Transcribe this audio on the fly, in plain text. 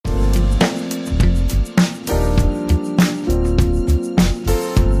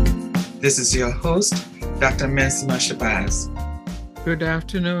This is your host, Dr. Mensima Shabazz. Good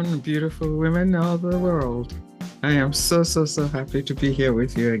afternoon, beautiful women all over the world. I am so happy to be here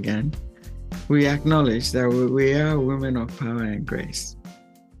with you again. We acknowledge that we are women of power and grace.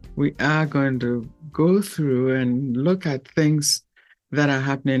 We are going to go through and look at things that are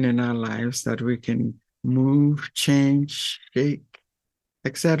happening in our lives that we can move, change, shake,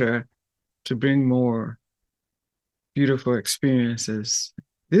 etc., to bring more beautiful experiences.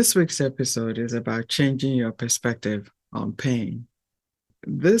 This week's episode is about changing your perspective on pain.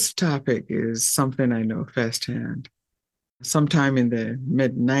 This topic is something I know firsthand. Sometime in the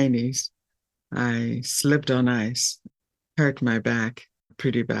mid-90s, I slipped on ice, hurt my back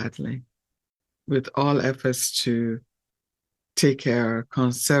pretty badly. With all efforts to take a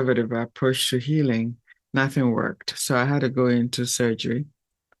conservative approach to healing, nothing worked. So I had to go into surgery.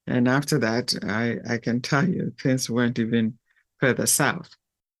 And after that, I can tell you, things went even further south.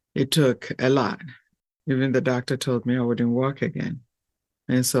 It took a lot. Even the doctor told me I wouldn't walk again.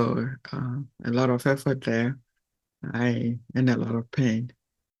 And so a lot of effort there, and a lot of pain.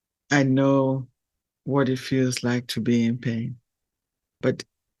 I know what it feels like to be in pain, but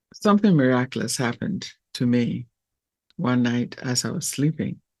something miraculous happened to me one night as I was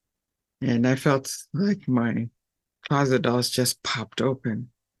sleeping. And I felt like my closet doors just popped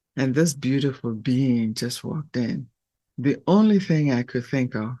open and this beautiful being just walked in. The only thing I could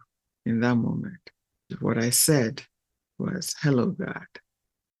think of in that moment, what I said was, "Hello, God."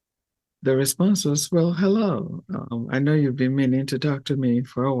 The response was, "Well, hello. I know you've been meaning to talk to me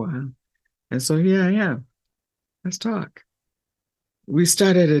for a while. And so here I am. Let's talk." We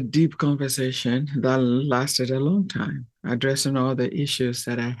started a deep conversation that lasted a long time, addressing all the issues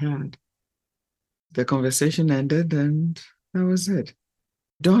that I had. The conversation ended, and that was it. It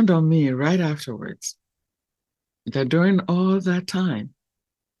dawned on me right afterwards that during all that time,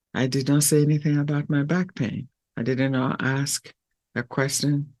 I did not say anything about my back pain. I didn't ask a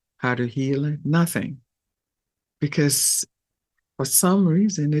question, how to heal it, nothing. Because for some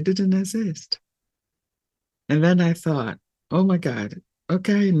reason, it didn't exist. And then I thought, oh my God,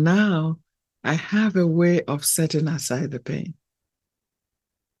 okay, now I have a way of setting aside the pain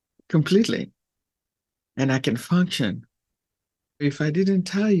completely, and I can function. If I didn't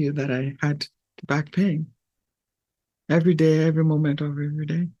tell you that I had back pain every day, every moment of every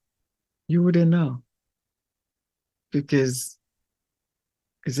day, you wouldn't know. Because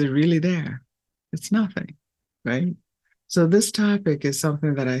is it really there? It's nothing, right? So this topic is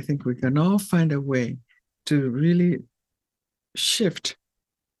something that I think we can all find a way to really shift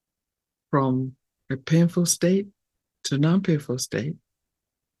from a painful state to non-painful state,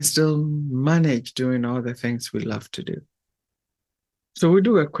 still manage doing all the things we love to do. So we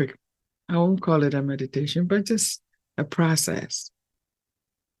do a quick, I won't call it a meditation, but just a process.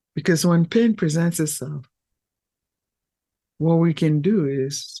 Because when pain presents itself, what we can do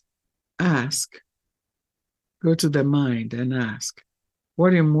is ask, go to the mind and ask,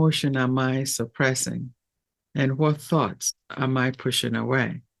 what emotion am I suppressing? And what thoughts am I pushing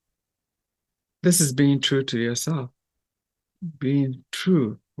away? This is being true to yourself, being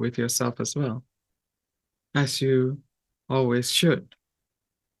true with yourself as well, as you always should.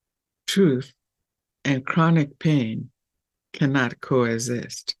 Truth and chronic pain cannot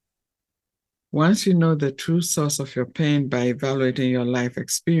coexist. Once you know the true source of your pain by evaluating your life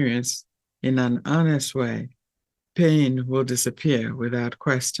experience in an honest way, pain will disappear without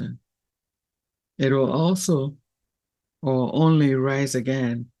question. It will also or only rise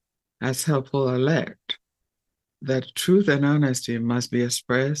again as helpful alert that truth and honesty must be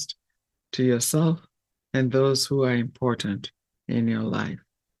expressed to yourself and those who are important in your life.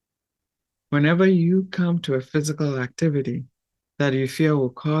 Whenever you come to a physical activity that you feel will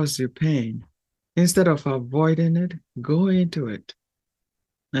cause you pain, instead of avoiding it, go into it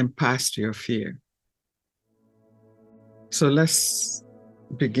and past your fear. So let's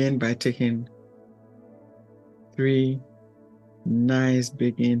begin by taking 3 nice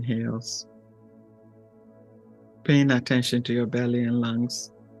big inhales, paying attention to your belly and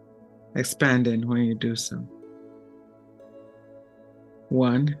lungs, expanding when you do so.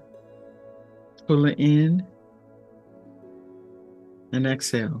 1, pull it in and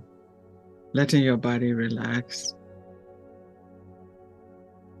exhale, letting your body relax.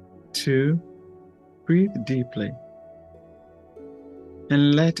 2, breathe deeply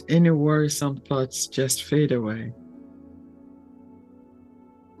and let any worrisome thoughts just fade away.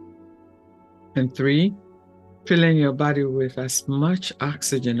 And 3, filling your body with as much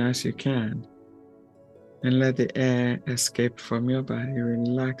oxygen as you can and let the air escape from your body,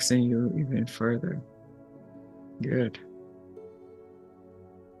 relaxing you even further. Good.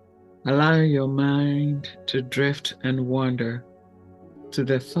 Allow your mind to drift and wander to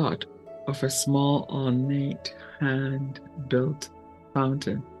the thought of a small, ornate, hand-built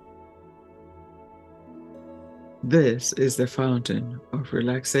fountain. This is the fountain of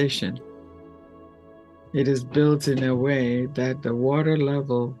relaxation. It is built in a way that the water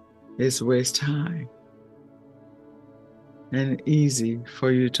level is waist high and easy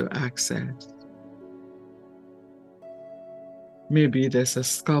for you to access. Maybe there's a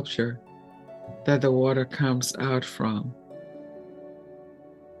sculpture that the water comes out from,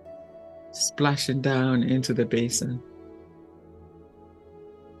 splashing down into the basin.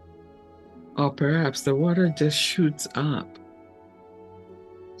 Or perhaps the water just shoots up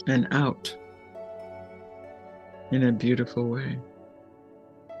and out in a beautiful way.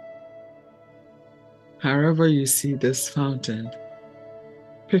 However you see this fountain,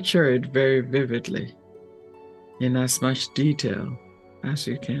 picture it very vividly in as much detail as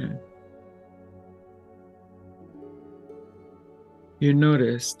you can. You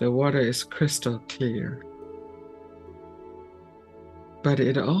notice the water is crystal clear, but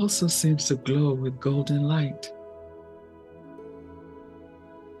it also seems to glow with golden light.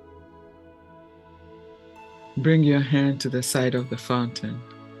 Bring your hand to the side of the fountain.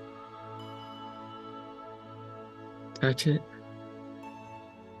 Touch it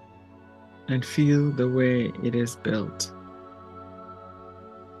and feel the way it is built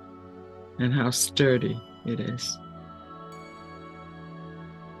and how sturdy it is.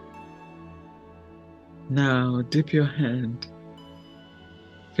 Now dip your hand,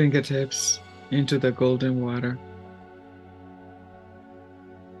 fingertips into the golden water,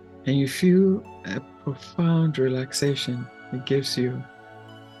 and you feel a profound relaxation it gives you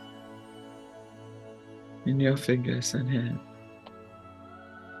in your fingers and hand.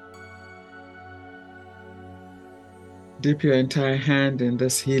 Dip your entire hand in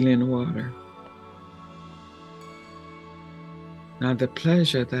this healing water. Now the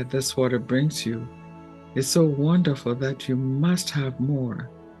pleasure that this water brings you is so wonderful that you must have more.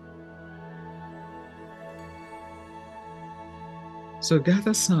 So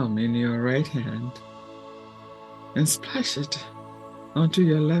gather some in your right hand and splash it onto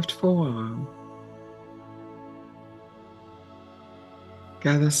your left forearm.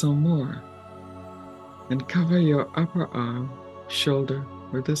 Gather some more and cover your upper arm, shoulder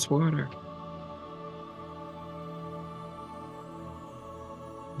with this water.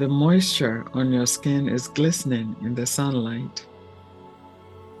 The moisture on your skin is glistening in the sunlight,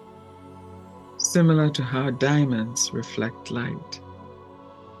 similar to how diamonds reflect light.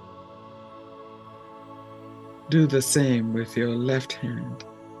 Do the same with your left hand.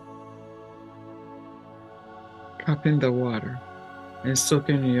 Cupping the water and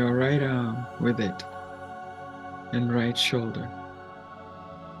soaking your right arm with it and right shoulder.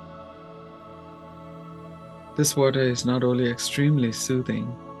 This water is not only extremely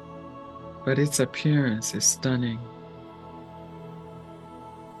soothing, but its appearance is stunning.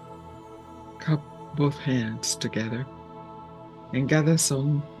 Cup both hands together and gather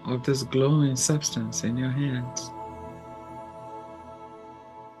some of this glowing substance in your hands.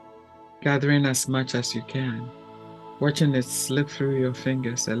 Gathering as much as you can, watching it slip through your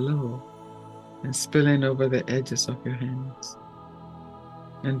fingers a little and spilling over the edges of your hands.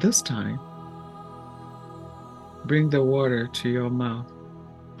 And this time, bring the water to your mouth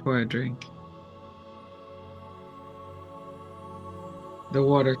for a drink. The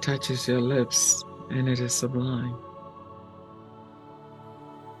water touches your lips and it is sublime.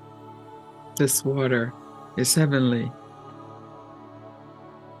 This water is heavenly.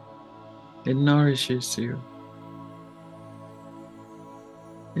 It nourishes you.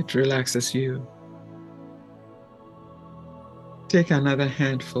 It relaxes you. Take another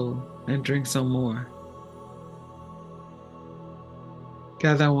handful and drink some more.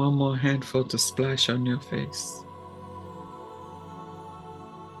 Gather one more handful to splash on your face.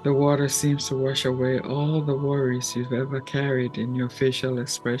 The water seems to wash away all the worries you've ever carried in your facial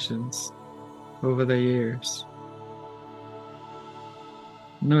expressions over the years.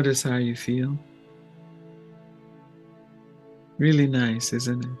 Notice how you feel. Really nice,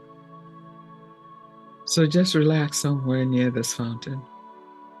 isn't it? So just relax somewhere near this fountain,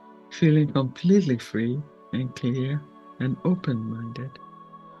 feeling completely free and clear and open-minded.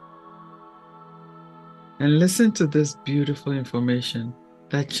 And listen to this beautiful information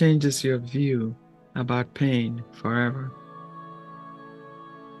that changes your view about pain forever.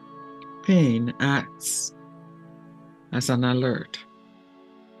 Pain acts as an alert.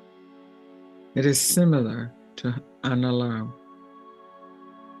 It is similar to an alarm.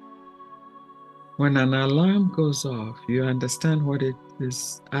 When an alarm goes off, you understand what it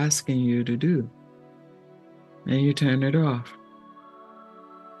is asking you to do, and you turn it off.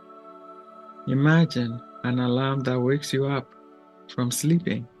 Imagine an alarm that wakes you up from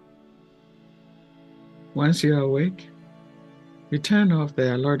sleeping. Once you're awake, you turn off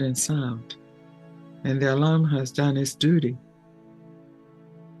the alerting sound, and the alarm has done its duty.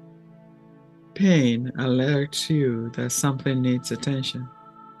 Pain alerts you that something needs attention.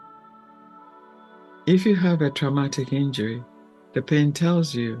 If you have a traumatic injury, the pain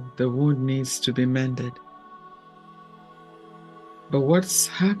tells you the wound needs to be mended. But what's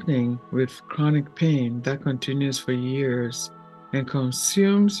happening with chronic pain that continues for years and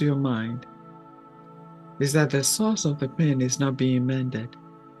consumes your mind is that the source of the pain is not being mended,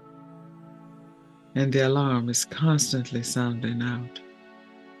 and the alarm is constantly sounding out.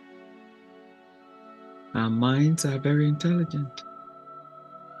 Our minds are very intelligent,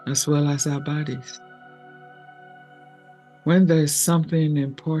 as well as our bodies. When there is something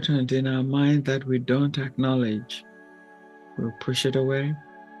important in our mind that we don't acknowledge, we'll push it away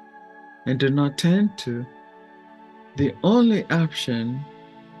and do not tend to. The only option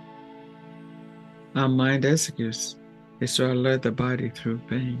our mind executes is to alert the body through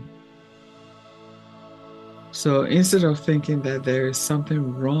pain. So instead of thinking that there is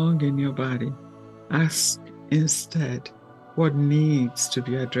something wrong in your body, ask instead what needs to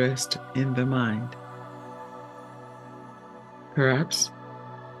be addressed in the mind. Perhaps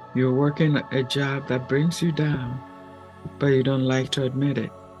you're working a job that brings you down, but you don't like to admit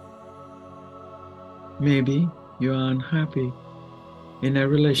it. Maybe you're unhappy in a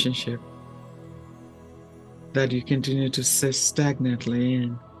relationship that you continue to sit stagnantly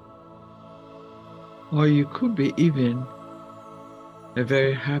in. Or you could be even a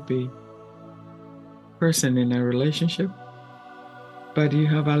very happy person in a relationship, but you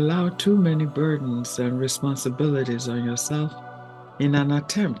have allowed too many burdens and responsibilities on yourself in an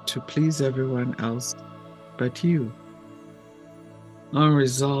attempt to please everyone else but you.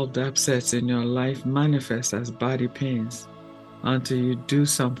 Unresolved upsets in your life manifest as body pains until you do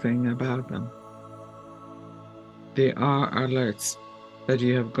something about them. They are alerts that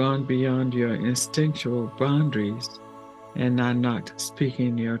you have gone beyond your instinctual boundaries and are not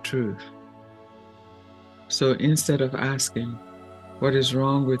speaking your truth. So instead of asking what is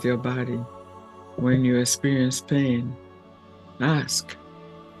wrong with your body when you experience pain, ask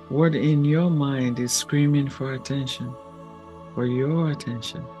what in your mind is screaming for attention, for your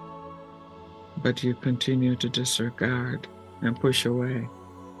attention, but you continue to disregard and push away.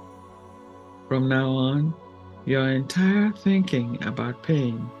 From now on, your entire thinking about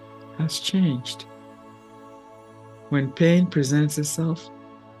pain has changed. When pain presents itself,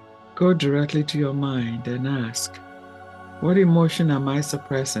 go directly to your mind and ask, what emotion am I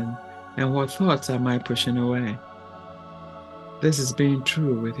suppressing and what thoughts am I pushing away? This is being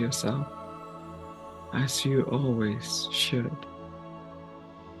true with yourself, as you always should.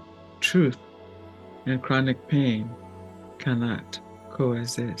 Truth and chronic pain cannot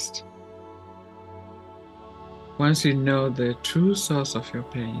coexist. Once you know the true source of your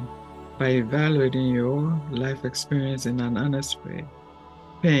pain, by evaluating your life experience in an honest way,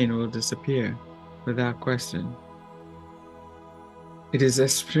 pain will disappear without question. It is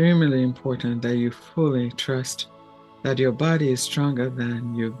extremely important that you fully trust that your body is stronger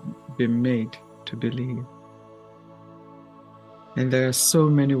than you've been made to believe. And there are so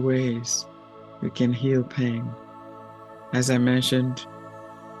many ways we can heal pain. As I mentioned,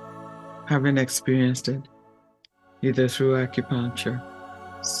 having experienced it, either through acupuncture,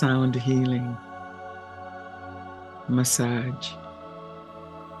 sound healing, massage.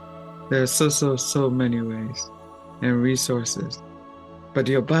 There are so many ways and resources, but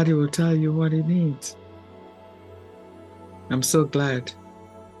your body will tell you what it needs. I'm so glad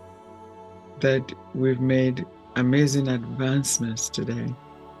that we've made amazing advancements today.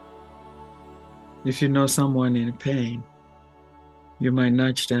 If you know someone in pain, you might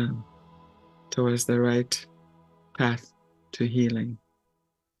nudge them towards the right path to healing.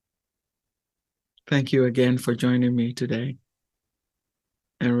 Thank you again for joining me today.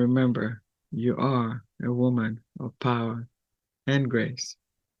 And remember, you are a woman of power and grace.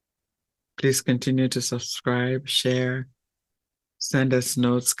 Please continue to subscribe, share, send us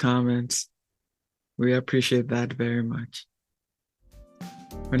notes, comments. We appreciate that very much.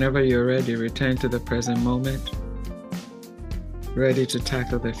 Whenever you're ready, return to the present moment, ready to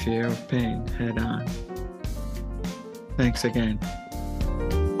tackle the fear of pain head on. Thanks again.